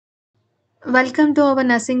Welcome to our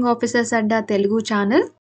Nursing Officers Telugu channel,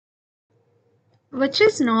 which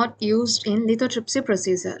is not used in lithotripsy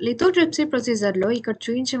procedure. Lithotripsy procedure లో ఇక్కడ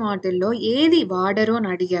చూపించే వాటిల్లో ఏది వాడరు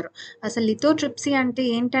అని అడిగారు. అసలు లిథోట్రిప్సీ అంటే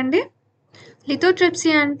ఏంటండి?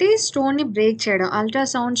 లిథోట్రిప్సీ అంటే స్టోన్ని బ్రేక్ చేయడం.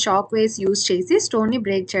 అల్ట్రాసౌండ్ షాక్ వేవ్స్ యూజ్ చేసి స్టోన్ని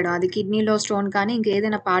బ్రేక్ చేయడం. అది కిడ్నీలో స్టోన్ కానీ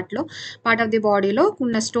ఇంకేదైనా పార్ట్ ఆఫ్ ది బాడీలో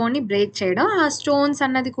ఉన్న స్టోన్ని బ్రేక్ చేయడం. ఆ స్టోన్స్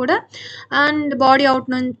అన్నది కూడా అండ్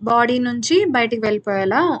బాడీ నుంచి బయటికి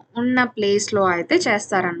వెళ్ళిపోయేలా ఉన్న ప్లేస్లో అయితే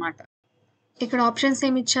చేస్తారనమాట. ఇక్కడ ఆప్షన్స్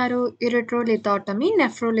ఏమిచ్చారు? యురెట్రోలిథాటమీ,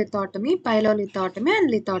 నెఫ్రోలిథాటమీ, పైలోలిథాటమీ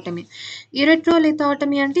అండ్ లిథాటమీ.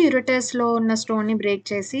 యురెట్రోలిథాటమీ అంటే యురెటస్లో ఉన్న స్టోన్ని బ్రేక్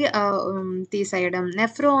చేసి తీసేయడం.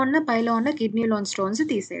 నెఫ్రో పైలో ఉన్న కిడ్నీలోని స్టోన్స్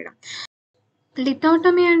తీసేయడం.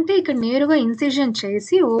 లిథాటమీ అంటే ఇక్కడ నేరుగా ఇన్సిజన్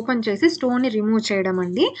చేసి ఓపెన్ చేసి స్టోన్ని రిమూవ్ చేయడం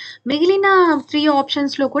అండి. మిగిలిన 3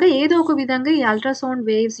 ఆప్షన్స్లో కూడా ఏదో ఒక విధంగా ఈ అల్ట్రాసౌండ్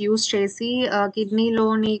వేవ్స్ యూజ్ చేసి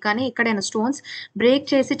కిడ్నీలోని కానీ ఎక్కడైనా స్టోన్స్ బ్రేక్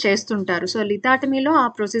చేసి చేస్తుంటారు. సో లిథాటమీలో ఆ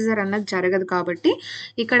ప్రొసీజర్ అన్నది జరగదు కాబట్టి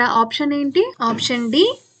ఇక్కడ ఆప్షన్ ఏంటి? Option D,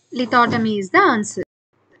 లిథాటమీ is the answer.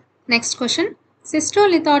 Next question,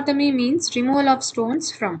 సిస్టోలిథాటమీ means removal of stones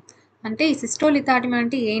from. అంటే ఈ సిస్టోలిథాటమీ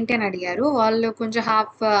అంటే ఏంటి అని అడిగారు. వాళ్ళు కొంచెం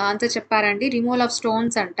హాఫ్ ఆన్సర్ చెప్పారండి. రిమూవల్ ఆఫ్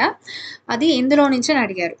స్టోన్స్ అంట. అది ఎందులో నుంచి అని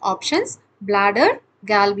అడిగారు. Options bladder,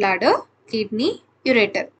 gall bladder, kidney,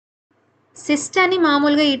 ureter. Cyst అని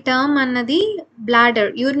మామూలుగా ఈ టర్మ్ అన్నది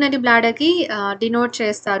బ్లాడర్, యూరినరీ బ్లాడర్కి డినోట్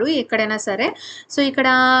చేస్తారు ఎక్కడైనా సరే. సో ఇక్కడ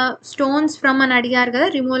స్టోన్స్ ఫ్రమ్ అని అడిగారు కదా,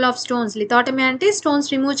 రిమూవల్ ఆఫ్ స్టోన్స్. లిథాటమీ అంటే స్టోన్స్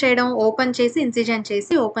రిమూవ్ చేయడం, ఓపెన్ చేసి ఇన్సిజన్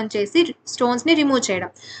చేసి ఓపెన్ చేసి స్టోన్స్ని రిమూవ్ చేయడం.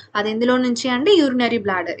 అది ఎందులో నుంచి అంటే యూరినరీ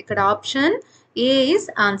బ్లాడర్. ఇక్కడ option A is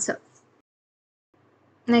answer.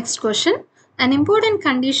 Next question, an important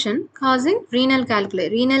condition causing renal క్యాల్కులై.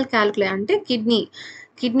 Renal క్యాల్కులై అంటే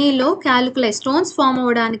కిడ్నీలో క్యాల్కులై స్టోన్స్ ఫామ్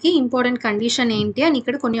అవ్వడానికి ఇంపార్టెంట్ కండిషన్ ఏంటి అని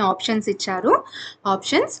ఇక్కడ కొన్ని ఆప్షన్స్ ఇచ్చారు.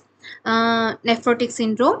 Options nephrotic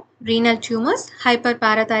syndrome, renal tumours, hyper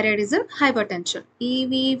parathyroidism, hyper tension.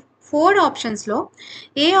 ఇవి 4 ఆప్షన్స్లో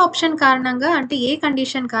ఏ ఆప్షన్ కారణంగా అంటే ఏ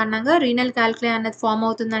కండిషన్ కారణంగా రీనల్ క్యాల్కులై అన్నది ఫామ్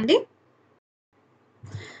అవుతుందండి?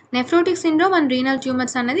 Nephrotic syndrome and renal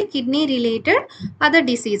tumours అన్నది kidney related other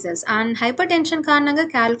diseases. And hyper tension కారణంగా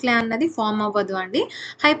క్యాల్కులై అన్నది ఫామ్ అవ్వదు అండి.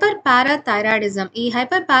 హైపర్ పారాథైరాయిడిజం, ఈ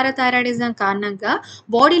హైపర్ పారాథైరాయిడిజం కారణంగా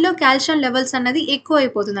బాడీలో కాల్షియం లెవెల్స్ అన్నది ఎక్కువ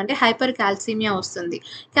అయిపోతుంది, అంటే హైపర్ కాల్సిమియా వస్తుంది.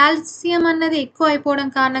 కాల్షియం అన్నది ఎక్కువ అయిపోవడం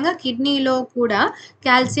కారణంగా కిడ్నీలో కూడా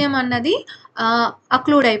కాల్షియం అన్నది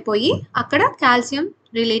అక్లూడ్ అయిపోయి అక్కడ కాల్షియం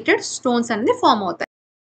రిలేటెడ్ స్టోన్స్ అనేది ఫామ్ అవుతాయి.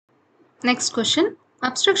 Next question,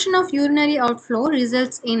 abstraction of urinary outflow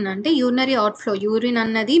results in. అంటే యూరినరీ అవుట్ఫ్లో, యూరిన్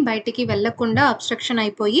అన్నది బయటికి వెళ్లకుండా అబ్స్ట్రక్షన్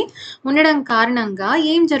అయిపోయి ఉండడం కారణంగా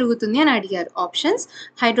ఏం జరుగుతుంది అని అడిగారు. Options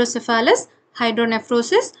hydrocephalus,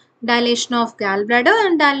 hydronephrosis, dilation of gall bladder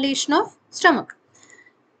and dilation of stomach.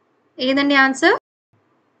 ఏదండి ఆన్సర్?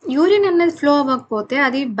 యూరిన్ అన్నది ఫ్లో అవ్వకపోతే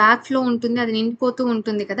అది బ్యాక్ ఫ్లో ఉంటుంది, అది నిండిపోతూ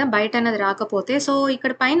ఉంటుంది కదా, బయట అన్నది రాకపోతే. సో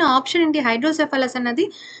ఇక్కడ పైన ఆప్షన్ ఏంటి? హైడ్రోసెఫాలస్ అన్నది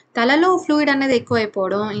తలలో ఫ్లూయిడ్ అన్నది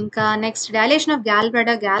ఎక్కువైపోవడం. ఇంకా next dilation of gall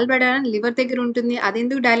bladder అని లివర్ దగ్గర ఉంటుంది, అది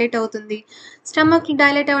ఎందుకు డైలేట్ అవుతుంది? స్టమక్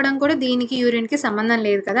డైలేట్ అవ్వడం కూడా దీనికి యూరిన్కి సంబంధం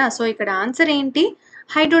లేదు కదా. సో ఇక్కడ ఆన్సర్ ఏంటి?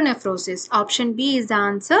 Hydronephrosis. Option B is the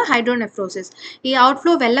answer, hydronephrosis. ఈ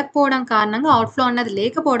అవుట్ఫ్లో వెళ్ళకపోవడం కారణంగా, అవుట్ఫ్లో అన్నది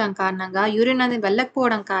లేకపోవడం కారణంగా, యూరిన్ అనేది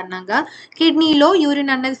వెళ్ళకపోవడం కారణంగా కిడ్నీలో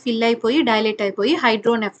యూరిన్ అన్నది ఫిల్ అయిపోయి డైలేట్ అయిపోయి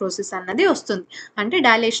హైడ్రోనెఫ్రోసిస్ అన్నది వస్తుంది, అంటే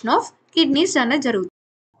డైలేషన్ ఆఫ్ కిడ్నీస్ అన్నది జరుగుతుంది.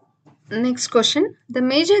 Next question, the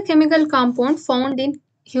major chemical compound found in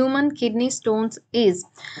human kidney stones is.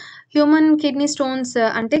 Human kidney stones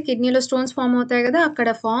అంటే కిడ్నీలో స్టోన్స్ ఫామ్ అవుతాయి కదా, అక్కడ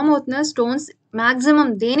ఫామ్ అవుతున్న స్టోన్స్ మ్యాక్సిమం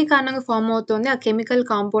దేని కారణంగా ఫామ్ అవుతుంది, ఆ కెమికల్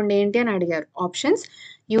కాంపౌండ్ ఏంటి అని అడిగారు. Options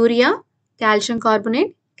urea, calcium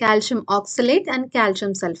carbonate, calcium oxalate and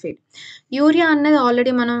calcium sulphate. Urea అన్నది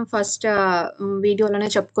ఆల్రెడీ మనం ఫస్ట్ వీడియోలోనే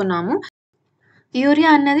చెప్పుకున్నాము.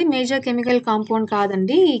 యూరియా అన్నది మేజర్ కెమికల్ కాంపౌండ్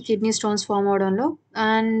కాదండి ఈ kidney stones form అవడంలో.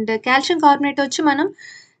 And calcium carbonate వచ్చి మనం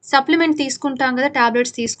సప్లిమెంట్ తీసుకుంటాం కదా,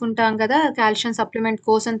 టాబ్లెట్స్ తీసుకుంటాం కదా, కాల్షియం సప్లిమెంట్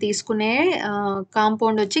కోసం తీసుకునే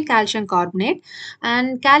కాంపౌండ్ వచ్చి calcium carbonate.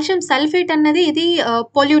 And calcium sulphate అన్నది ఇది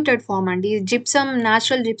పొల్యూటెడ్ ఫామ్ అండి. జిప్సమ్,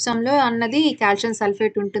 న్యాచురల్ జిప్సంలో అన్నది కాల్షియం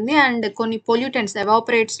సల్ఫేట్ ఉంటుంది. అండ్ కొన్ని పొల్యూటెంట్స్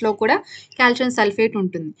ఎవాపరేట్స్లో కూడా కాల్షియం సల్ఫేట్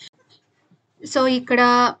ఉంటుంది. సో ఇక్కడ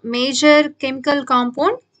major chemical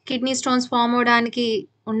compound kidney stones form అవడానికి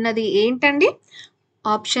ఉన్నది ఏంటండి?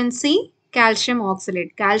 Option C, calcium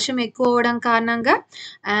oxalate. Calcium ఎక్కువ అవ్వడం కారణంగా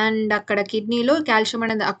అండ్ అక్కడ కిడ్నీలో కాల్షియం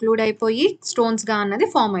అనేది అక్లూడ్ అయిపోయి స్టోన్స్గా అన్నది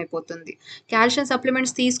ఫామ్ అయిపోతుంది. కాల్షియం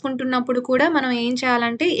సప్లిమెంట్స్ తీసుకుంటున్నప్పుడు కూడా మనం ఏం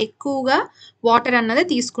చేయాలంటే ఎక్కువగా వాటర్ అన్నది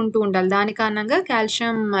తీసుకుంటూ ఉండాలి, దాని కారణంగా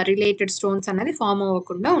కాల్షియం రిలేటెడ్ స్టోన్స్ అన్నది ఫామ్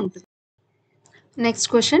అవ్వకుండా ఉంటుంది. Next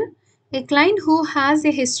question, A client who has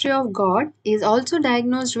a history of gout is also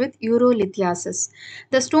diagnosed with urolithiasis.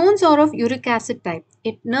 The stones are of uric acid type.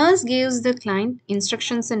 A nurse gives the client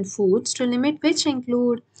instructions and foods to limit which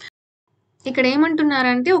include. ఇక్కడ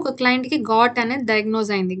ఏమంటున్నారంటే ఒక క్లయింట్‌కి got అనేది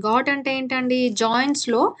diagnose అయింది. Got అంటే ఏంటండి?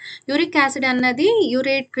 జాయింట్స్‌లో uric acid అన్నది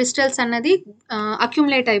urate crystals అన్నది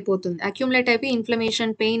అక్యుములేట్ అయిపోతుంది. అక్యుములేట్ అయిపోయి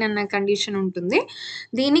ఇన్‌ఫ్లమేషన్, పెయిన్ అన్న కండిషన్ ఉంటుంది.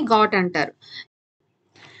 దీన్ని గాట్ అంటారు.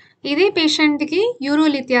 ఇదే పేషెంట్‌కి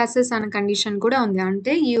యూరోలిథియాసిస్ అనే కండిషన్ కూడా ఉంది.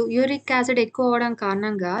 అంటే యూరిక్ యాసిడ్ ఎక్కువ అవ్వడం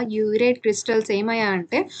కారణంగా యూరేట్ క్రిస్టల్స్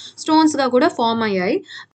ఏమయ్యాయంటే స్టోన్స్‌గా కూడా ఫార్మ్ అయ్యాయి.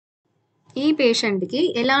 ఈ పేషెంట్‌కి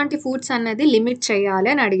ఎలాంటి ఫుడ్స్ అన్నది లిమిట్ చేయాలి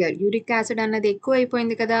అని అడిగారు. యూరిక్ యాసిడ్ అన్నది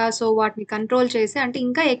ఎక్కువైపోయింది కదా! సో, వాటిని కంట్రోల్ చేసి అంటే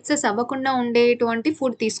ఇంకా ఎక్సెస్ అవ్వకుండా ఉండేటువంటి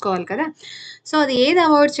ఫుడ్ తీసుకోవాలి కదా! సో, అది ఏది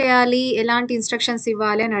అవాయిడ్ చేయాలి? ఎలాంటి ఇన్‌స్ట్రక్షన్స్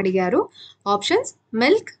ఇవ్వాలి అని అడిగారు. Options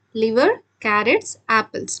milk, liver, carrots,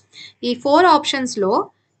 apples. ఈ 4 ఆప్షన్స్‌లో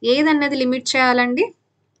ఏదన్నది లిమిట్ చేయాలండి?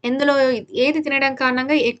 ఎందులో ఏది తినడం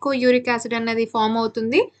కారణంగా ఎక్కువ యూరిక్ యాసిడ్ అన్నది ఫార్మ్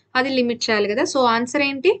అవుతుంది? అది లిమిట్ చేయాలి కదా! సో, ఆన్సర్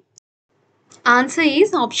ఏంటి? Answer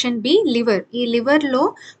is option B liver. ఈ లివర్‌లో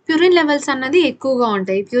ప్యూరిన్ లెవెల్స్ అన్నది ఎక్కువగా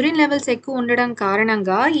ఉంటాయి. ప్యూరిన్ లెవెల్స్ ఎక్కువ ఉండడం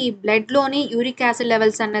కారణంగా ఈ బ్లడ్‌లోని యూరిక్ యాసిడ్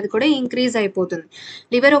లెవెల్స్ అన్నది కూడా ఇంక్రీజ్ అయిపోతుంది.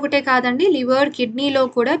 లివర్ ఒకటే కాదండి, లివర్, కిడ్నీలో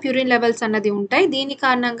కూడా ప్యూరిన్ లెవెల్స్ అన్నది ఉంటాయి. దీని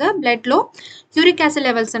కారణంగా బ్లడ్‌లో యూరిక్ యాసిడ్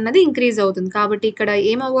లెవెల్స్ అన్నది ఇంక్రీజ్ అవుతుంది. కాబట్టి ఇక్కడ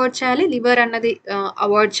ఏం అవాయిడ్ చేయాలి? లివర్ అన్నది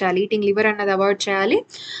అవాయిడ్ చేయాలి. ఈటింగ్ లివర్ అన్నది అవాయిడ్ చేయాలి.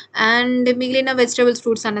 అండ్ మిగిలిన వెజిటబుల్స్,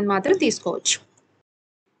 ఫ్రూట్స్ అనేది మాత్రం తీసుకోవచ్చు.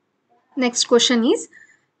 Next question is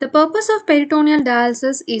the purpose of peritoneal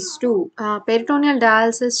dialysis is to peritoneal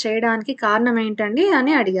dialysis చేయడానికి కారణం ఏంటండి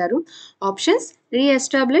అని అడిగారు. Options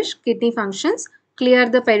re-establish kidney functions,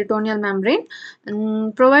 clear the peritoneal membrane,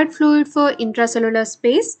 provide fluid for intracellular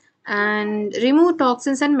space and remove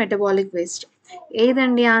toxins and metabolic waste.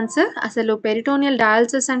 ఏదండి answer? అసలు peritoneal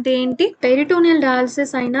dialysis అంటే ఏంటి? Peritoneal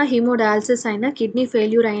dialysis అయినా, హెమోడయాలిసిస్ అయినా కిడ్నీ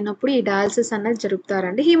ఫెయిల్యూర్ అయినప్పుడు ఈ డయాలిసిస్ అన్నది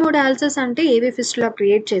జరుపుతారండి. హెమోడయాలిసిస్ అంటే ఏవీ ఫిస్టులా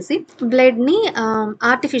క్రియేట్ చేసి బ్లడ్‌ని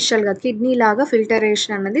ఆర్టిఫిషియల్‌గా కిడ్నీ లాగా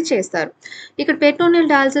ఫిల్టరేషన్ అన్నది చేస్తారు. ఇక్కడ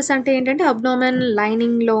పెరిటోనియల్ డయాలిసిస్ అంటే ఏంటంటే అబ్డోమెన్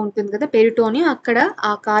లైనింగ్‌లో ఉంటుంది కదా పెరిటోనియం, అక్కడ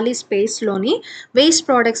ఆ ఖాళీ స్పేస్‌లోని వేస్ట్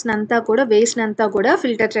ప్రొడక్ట్స్‌నంతా కూడా వేస్ట్‌నంతా కూడా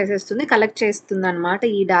ఫిల్టర్ చేసేస్తుంది, కలెక్ట్ చేస్తుందనమాట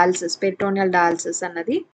ఈ డయాలిసిస్, పెరిటోనియల్ డయాలిసిస్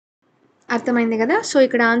అన్నది. అర్థమైంది కదా! సో,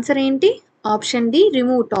 ఇక్కడ ఆన్సర్ ఏంటి? Option D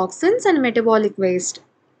remove toxins and metabolic waste.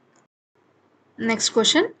 Next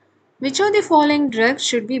question which of the following drugs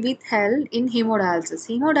should be withheld in హెమోడయాలిసిస్?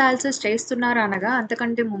 హెమోడయాలిసిస్ చేస్తున్నారు అనగా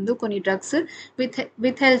అంతకంటే ముందు కొన్ని డ్రగ్స్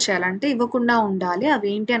విత్‌హెల్డ్ చేయాలి. అంటే ఇవ్వకుండా ఉండాలి.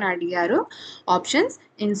 అవేంటి అని అడిగారు. Options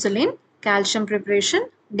insulin, calcium preparation,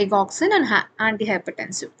 digoxin and anti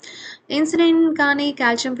hypertensive. Insulin కానీ,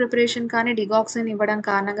 కాల్షియం ప్రిపరేషన్ కానీ, డిగాక్సిన్ ఇవ్వడం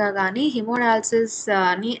కారణంగా కానీ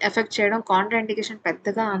ని ఎఫెక్ట్ చేయడం కాంట్రా ఇండికేషన్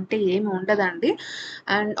పెద్దగా అంటే ఏమి ఉండదండి.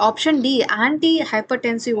 And option D anti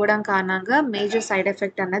hypertensive ఇవ్వడం కారణంగా మేజర్ సైడ్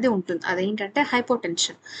ఎఫెక్ట్ అన్నది ఉంటుంది. అదేంటంటే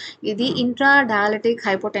హైపోటెన్షన్. ఇది ఇంట్రా డయాలిటిక్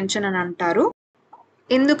హైపోటెన్షన్ అని అంటారు.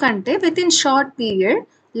 ఎందుకంటే within short period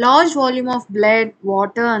large volume of blood,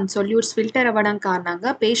 water and solutes filter అవ్వడం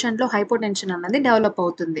కారణంగా పేషెంట్‌లో హైపోటెన్షన్ అన్నది డెవలప్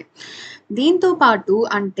అవుతుంది. దీంతో పాటు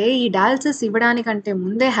అంటే ఈ డయాలిసిస్ ఇవ్వడానికంటే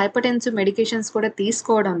ముందే హైపర్‌టెన్సివ్ మెడికేషన్స్ కూడా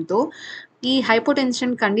తీసుకోవడంతో ఈ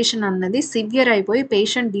హైపోటెన్షన్ కండిషన్ అన్నది సివియర్ అయిపోయి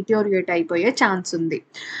పేషెంట్ డిటోరియేట్ అయిపోయే ఛాన్స్ ఉంది.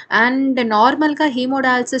 అండ్ నార్మల్‌గా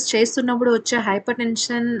హెమోడయాలిసిస్ చేస్తున్నప్పుడు వచ్చే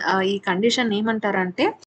హైపర్‌టెన్షన్ ఈ కండిషన్ ఏమంటారంటే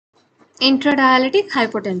ఇంట్రాడయాలిటిక్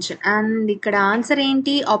హైపోటెన్షన్. అండ్ ఇక్కడ ఆన్సర్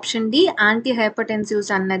ఏంటి? ఆప్షన్ డి యాంటీ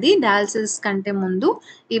హైపర్టెన్సివ్స్ అన్నది డయాలిసిస్ కంటే ముందు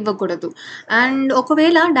ఇవ్వకూడదు. అండ్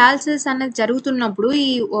ఒకవేళ డయాలిసిస్ అనేది జరుగుతున్నప్పుడు ఈ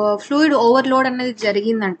ఫ్లూయిడ్ ఓవర్‌లోడ్ అనేది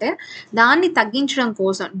జరిగిందంటే దాన్ని తగ్గించడం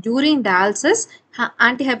కోసం డ్యూరింగ్ డయాలిసిస్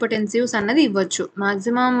యాంటీ హైపర్టెన్సివ్స్ అన్నది ఇవ్వచ్చు.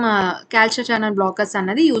 మాక్సిమం కాల్షియం ఛానల్ బ్లాకర్స్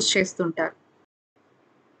అన్నది యూజ్ చేస్తుంటారు.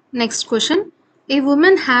 Next question A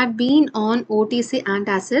woman had been on OTC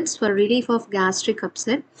antacids for relief of gastric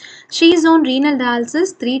upset. She is on renal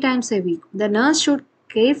dialysis 3 times a week. The nurse should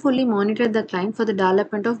carefully monitor the client for the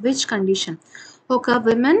development of which condition?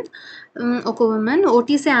 ఒక women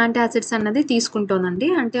OTC antacids అన్నది తీసుకుంటోందండి.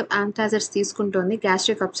 అంటే antacids తీసుకుంటోంది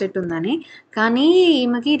gastric upset ఉందని. కానీ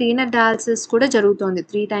ఈమెకి renal dialysis కూడా జరుగుతోంది.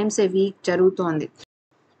 3 times a week జరుగుతోంది.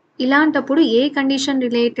 ఇలాంటప్పుడు ఏ కండిషన్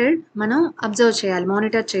రిలేటెడ్ మనం అబ్జర్వ్ చేయాలి,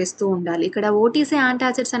 మానిటర్ చేస్తూ ఉండాలి. ఇక్కడ ఓటీసీ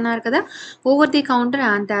యాంటాసిడ్స్ అన్నారు కదా! ఓవర్ ది కౌంటర్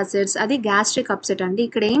యాంటాసిడ్స్ అది గ్యాస్ట్రిక్ అప్సెట్ అండి.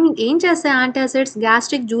 ఇక్కడ ఏం చేస్తాయి యాంటాసిడ్స్?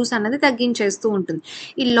 గ్యాస్ట్రిక్ జ్యూస్ అన్నది తగ్గించేస్తూ ఉంటుంది.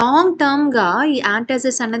 ఈ లాంగ్ టర్మ్‌గా ఈ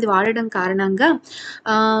యాంటాసిడ్స్ అన్నది వాడడం కారణంగా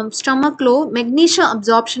స్టమక్‌లో మెగ్నీషియం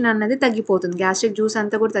అబ్జార్ప్షన్ అన్నది తగ్గిపోతుంది. గ్యాస్ట్రిక్ జ్యూస్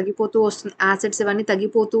అంతా కూడా తగ్గిపోతూ వస్తుంది. యాసిడ్స్ ఇవన్నీ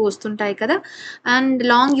తగ్గిపోతూ వస్తుంటాయి కదా! అండ్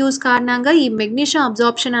లాంగ్ యూజ్ కారణంగా ఈ మెగ్నీషియం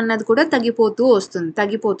అబ్జార్ప్షన్ అన్నది కూడా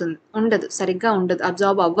తగ్గిపోతుంది. ఉండదు. సరిగ్గా ఉండదు.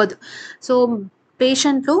 అబ్జార్బ్ అవ్వదు. సో,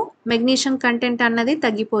 పేషెంట్‌లో మెగ్నీషియం కంటెంట్ అన్నది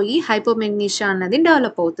తగ్గిపోయి హైపోమెగ్నీషియా అన్నది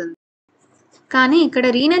డెవలప్ అవుతుంది. కానీ ఇక్కడ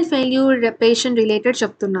రీనల్ ఫెయిల్యూర్ పేషెంట్ రిలేటెడ్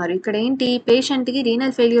చెప్తున్నారు. ఇక్కడ ఏంటి పేషెంట్‌కి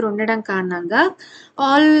రీనల్ ఫెయిల్యూర్ ఉండడం కారణంగా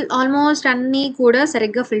ఆల్మోస్ట్ అన్నీ కూడా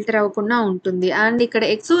సరిగ్గా ఫిల్టర్ అవ్వకుండా ఉంటుంది. అండ్ ఇక్కడ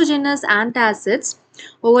ఎక్సోజెనస్ antacids,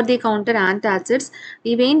 over the counter antacids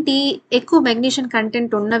ఇవేంటి ఎక్కువ మెగ్నీషియం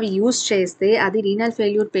కంటెంట్ ఉన్నవి యూజ్ చేస్తే అది రీనల్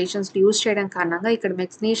ఫెయిల్యూర్ పేషెంట్స్‌లో యూజ్ చేయడం కారణంగా ఇక్కడ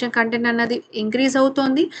మెగ్నీషియం కంటెంట్ అన్నది ఇంక్రీజ్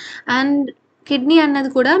అవుతోంది. అండ్ కిడ్నీ అన్నది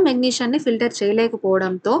కూడా మెగ్నీషియాన్ని ఫిల్టర్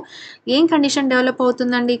చేయలేకపోవడంతో ఏం కండిషన్ డెవలప్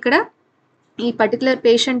అవుతుందండి ఇక్కడ? ఈ పర్టిక్యులర్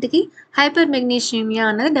పేషెంట్‌కి హైపర్ మెగ్నీషియమియా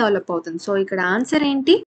అన్నది డెవలప్ అవుతుంది. సో, ఇక్కడ ఆన్సర్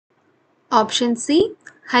ఏంటి? Option C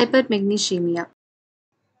hyper మెగ్నీషియమియా.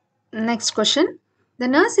 Next question. The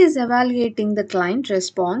nurse is evaluating the client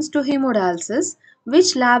response to hemodialysis. Which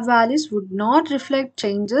lab values would not reflect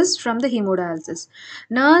changes from the hemodialysis?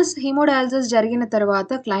 Nurse హీమోడయాలిసిస్ జరిగిన తర్వాత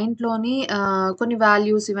క్లయింట్‌లోని కొన్ని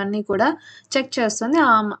వాల్యూస్ ఇవన్నీ కూడా చెక్ చేస్తుంది.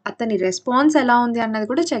 అతని రెస్పాన్స్ ఎలా ఉంది అన్నది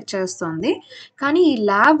కూడా చెక్ చేస్తుంది. కానీ ఈ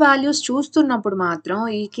ల్యాబ్ వాల్యూస్ చూస్తున్నప్పుడు మాత్రం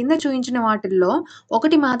ఈ కింద చూయించిన వాటిల్లో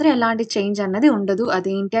ఒకటి మాత్రం ఎలాంటి చేంజ్ అన్నది ఉండదు.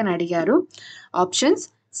 అదేంటి అని అడిగారు. Options: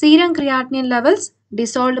 serum creatinine levels,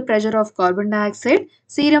 dissolved pressure of carbon dioxide,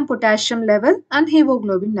 serum potassium level and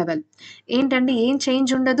hemoglobin level. ఏంటండి ఏం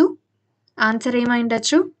చేంజ్ ఉండదు? ఆన్సర్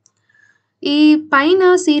ఏమైండొచ్చు? ఈ పైన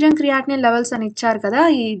సీరం క్రియాటినిన్ లెవెల్స్ అని ఇచ్చారు కదా!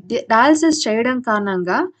 ఈ డయాలిసిస్ చేయడం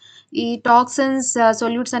కారణంగా ఈ టాక్సిన్స్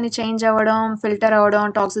సొల్యూట్స్ అన్ని చేంజ్ అవ్వడం, ఫిల్టర్ అవ్వడం,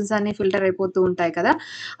 టాక్సిన్స్ అన్నీ ఫిల్టర్ అయిపోతూ ఉంటాయి కదా!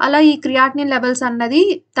 అలా ఈ క్రియాటినిన్ లెవెల్స్ అన్నది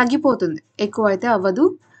తగ్గిపోతుంది. ఎక్కువైతే అవ్వదు.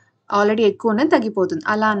 ఆల్రెడీ ఎక్కువ ఉన్నది తగ్గిపోతుంది.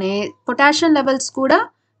 అలానే పొటాషియం లెవెల్స్ కూడా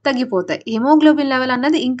తగ్గిపోతాయి. హిమోగ్లోబిన్ లెవెల్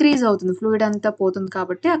అన్నది ఇంక్రీజ్ అవుతుంది. ఫ్లూయిడ్ అంతా పోతుంది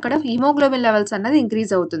కాబట్టి అక్కడ హిమోగ్లోబిన్ లెవెల్స్ అన్నది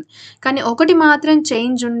ఇంక్రీజ్ అవుతుంది. కానీ ఒకటి మాత్రం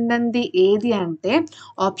చేంజ్ ఉండంది ఏది అంటే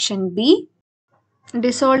option B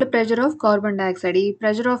dissolved pressure of carbon dioxide. ఈ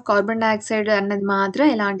ప్రెషర్ ఆఫ్ కార్బన్ డయాక్సైడ్ అన్నది మాత్రం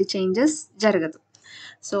ఎలాంటి చేంజెస్ జరగదు.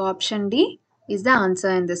 So option D is the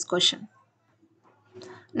answer in this question.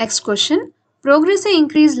 Next question. Progressive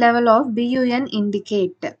increase level of BUN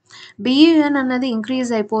indicate. BUN అన్నది increase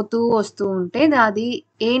అయిపోతూ వస్తూ ఉంటే అది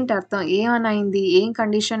ఏంటి అర్థం? ఏమనైంది? ఏం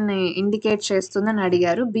కండిషన్‌ని ఇండికేట్ చేస్తుందని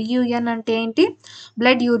అడిగారు. BUN అంటే ఏంటి?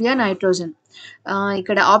 Blood urea nitrogen.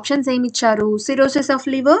 ఇక్కడ options ఏమిచ్చారు? Cirrhosis of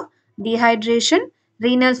liver, dehydration,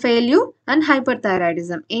 renal failure and hyper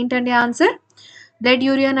thyroidism. ఏంటండి ఆన్సర్? బ్లడ్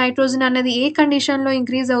యూరియా నైట్రోజన్ అన్నది ఏ కండిషన్‌లో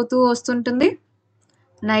ఇంక్రీజ్ అవుతూ వస్తుంటుంది?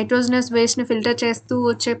 నైట్రోజనస్ వేస్ట్‌ని ఫిల్టర్ చేస్తూ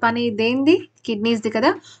వచ్చే పని దేనిది? కిడ్నీస్‌ది కదా!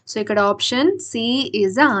 సో, ఇక్కడ option C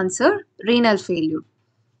is the answer, renal failure.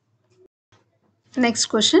 Next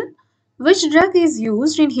question. Which drug is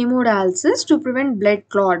used in హెమోడయాలిసిస్ to prevent blood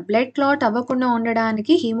clot? Blood clot అవ్వకుండా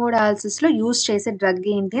ఉండడానికి హెమోడయాలిసిస్‌లో యూజ్ చేసే డ్రగ్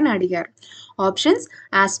ఏంటి అని అడిగారు. Options: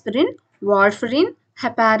 aspirin, warfarin,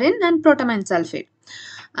 heparin and ప్రోటమైన్ sulphate.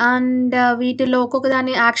 And వీటిలో ఒక్కొక్క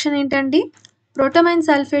దాని యాక్షన్ ఏంటండి? ప్రోటమైన్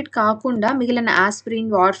సల్ఫేట్ కాకుండా మిగిలిన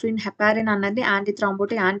ఆస్పిరిన్, వార్ఫరిన్, హెపారిన్ అన్నది యాంటీ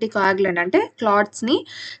థ్రాంబోటిక్, యాంటీ కోయాగులెంట్ అంటే క్లాట్స్‌ని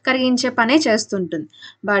కరిగించే పనే చేస్తుంటుంది.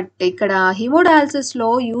 బట్ ఇక్కడ హెమోడయాలిసిస్‌లో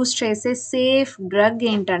యూజ్ చేసే సేఫ్ డ్రగ్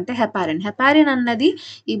ఏంటంటే హెపారిన్. హెపారిన్ అన్నది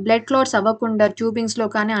ఈ బ్లడ్ క్లాట్స్ అవ్వకుండా ట్యూబింగ్స్‌లో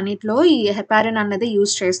కానీ అన్నిట్లో ఈ హెపారిన్ అన్నది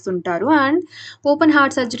యూజ్ చేస్తుంటారు. అండ్ ఓపెన్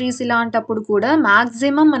హార్ట్ సర్జరీస్ ఇలాంటప్పుడు కూడా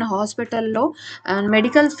మాక్సిమం మన హాస్పిటల్‌లో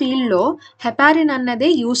మెడికల్ ఫీల్డ్‌లో హెపారిన్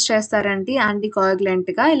అన్నదే యూజ్ చేస్తారండి యాంటీ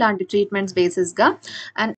కోయాగులెంట్‌గా ఇలాంటి treatments బేసిస్‌గా.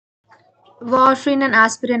 And warfarin and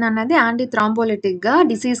aspirin అన్నది యాంటీ థ్రాంబోలిటిక్‌గా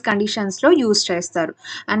డిసీజ్ కండిషన్స్‌లో యూజ్ చేస్తారు.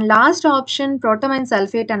 అండ్ లాస్ట్ ఆప్షన్ ప్రోటమైన్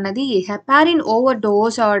సల్ఫేట్ అన్నది హెపారిన్ ఓవర్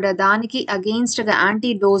డోస్ ఆర్ దానికి అగెయిన్స్ట్‌గా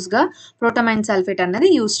యాంటీ డోస్‌గా ప్రోటమైన్ సల్ఫేట్ అన్నది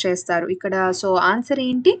యూజ్ చేస్తారు. ఇక్కడ సో ఆన్సర్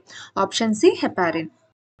ఏంటి? Option C heparin.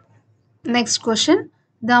 Next question.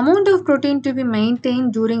 The amount of protein to be maintained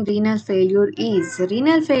during renal failure is.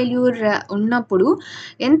 Renal failure ఉన్నప్పుడు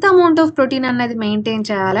ఎంత amount of protein అన్నది maintain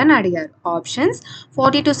చేయాలని అడిగారు. Options: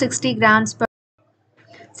 40 to 60 grams per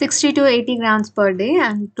 60 to 80 grams per day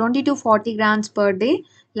and 20 to 40 grams per day.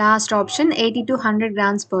 Last option 80 to 100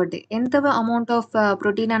 grams per day. ఎంత amount of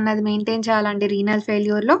protein అన్నది maintain చేయాలండి renal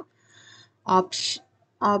ఫెయిల్యూర్లో?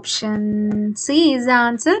 Option C is the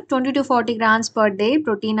answer. 20 to 40 grams per day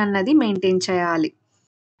protein అన్నది maintain చేయాలి.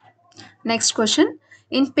 Next question.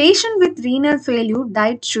 In patient with renal failure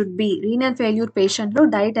diet should be. Renal failure పేషెంట్లో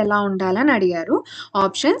diet ఎలా ఉండాలని అడిగారు.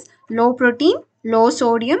 Options: లో protein, లో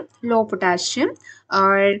sodium, లో పొటాషియం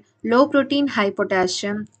ఆర్ లో protein, high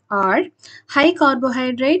potassium are high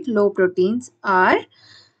carbohydrate, లో proteins are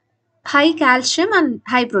high calcium and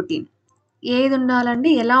high protein. ఏది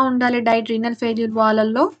ఉండాలండి? ఎలా ఉండాలి డైట్ రీనల్ ఫెయిల్యూర్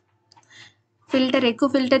వాళ్ళల్లో? ఎక్కువ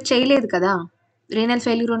ఫిల్టర్ చేయలేదు కదా! రీనల్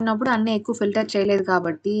ఫెయిల్యూర్ ఉన్నప్పుడు అన్నీ ఎక్కువ ఫిల్టర్ చేయలేదు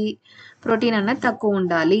కాబట్టి ప్రోటీన్ అన్నది తక్కువ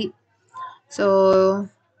ఉండాలి. సో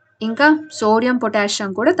ఇంకా సోడియం, పొటాషియం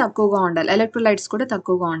కూడా తక్కువగా ఉండాలి. ఎలక్ట్రోలైట్స్ కూడా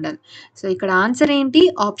తక్కువగా ఉండాలి. సో ఇక్కడ ఆన్సర్ ఏంటి?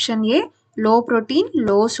 ఆప్షన్ ఏ లో ప్రోటీన్,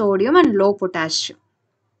 లో సోడియం అండ్ లో potassium.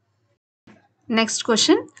 Next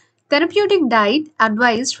question, therapeutic diet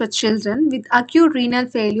advised for children with acute renal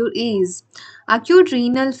failure is. Acute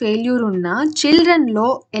renal failure ఉన్న చిల్డ్రన్లో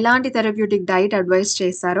ఎలాంటి థెరప్యూటిక్ డైట్ అడ్వైస్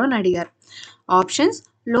చేస్తారో అని అడిగారు. ఆప్షన్స్: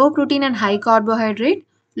 లో ప్రోటీన్ అండ్ హై కార్బోహైడ్రేట్,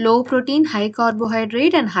 లో protein high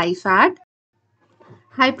carbohydrate and high fat,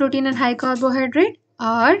 high protein and high carbohydrate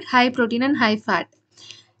are high protein and high fat.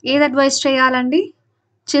 ఏది advice చేయాలండి?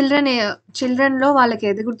 చిల్డ్రన్లో వాళ్ళకి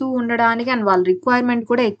ఎదుగుతూ ఉండడానికి అండ్ వాళ్ళ రిక్వైర్మెంట్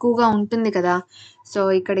కూడా ఎక్కువగా ఉంటుంది కదా. సో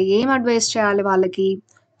ఇక్కడ ఏం అడ్వైస్ చేయాలి వాళ్ళకి?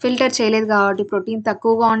 ఫిల్టర్ చేయలేదు కాబట్టి ప్రోటీన్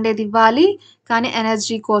తక్కువగా ఉండేది ఇవ్వాలి, కానీ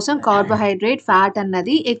ఎనర్జీ కోసం కార్బోహైడ్రేట్ ఫ్యాట్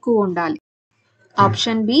అన్నది ఎక్కువ ఉండాలి.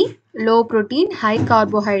 ఆప్షన్ బి, లో protein high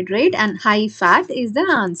carbohydrate and high fat is the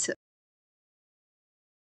answer.